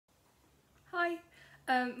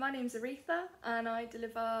My name's Aretha and I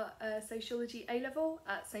deliver Sociology A-level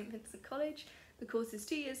at St Vincent College. The course is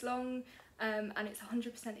 2 years long and it's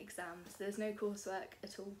 100% exams, so there's no coursework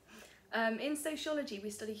at all. In Sociology we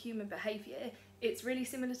study human behaviour. It's really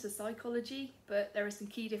similar to psychology, but there are some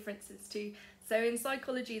key differences too. So in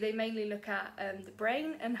psychology they mainly look at the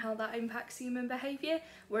brain and how that impacts human behaviour,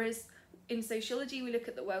 whereas in sociology we look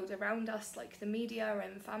at the world around us, like the media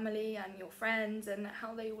and family and your friends and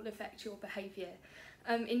how they all affect your behaviour.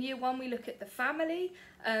 In year one we look at the family,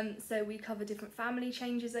 so we cover different family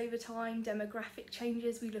changes over time, demographic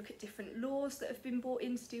changes, we look at different laws that have been brought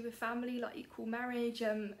in to do with family, like equal marriage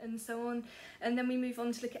and so on. And then we move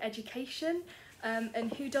on to look at education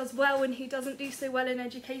and who does well and who doesn't do so well in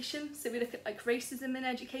education. So we look at like racism in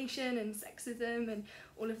education and sexism and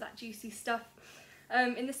all of that juicy stuff.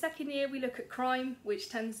 In the second year we look at crime, which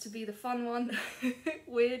tends to be the fun one,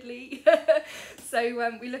 weirdly.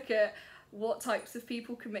 So we look at what types of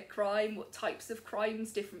people commit crime, what types of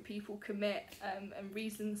crimes different people commit, and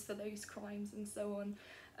reasons for those crimes and so on.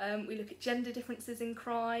 We look at gender differences in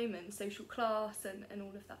crime and social class and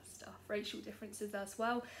all of that stuff, racial differences as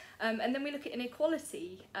well. And then we look at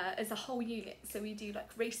inequality as a whole unit. So we do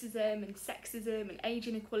like racism and sexism and age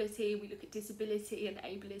inequality, we look at disability and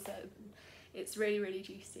ableism. It's really, really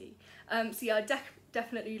juicy. So yeah, I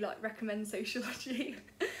definitely like recommend sociology.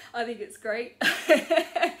 I think it's great.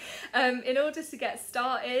 In order to get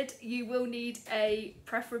started, you will need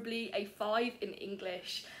preferably a 5 in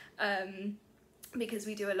English, because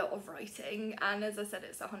we do a lot of writing, and as I said,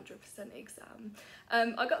 it's a 100% exam.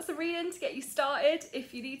 I got some reading to get you started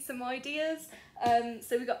if you need some ideas.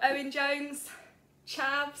 So we've got Owen Jones,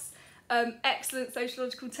 Chavs, excellent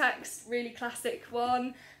sociological text, really classic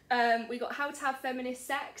one. We got How to Have Feminist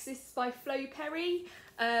Sex, this is by Flo Perry,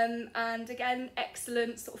 and again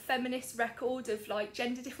excellent sort of feminist record of like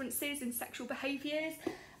gender differences in sexual behaviours.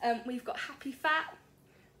 We've got Happy Fat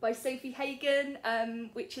by Sophie Hagen,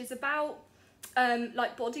 which is about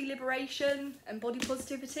like body liberation and body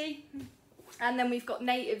positivity. And then we've got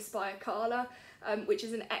Natives by Akala, which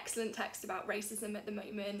is an excellent text about racism at the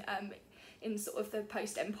moment, in sort of the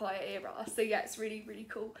post-Empire era. So yeah, it's really, really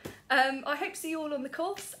cool. I hope to see you all on the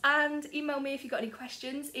course, and email me if you've got any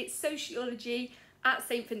questions. It's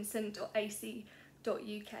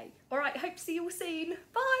sociology@stvincent.ac.uk. All right, hope to see you all soon.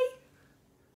 Bye.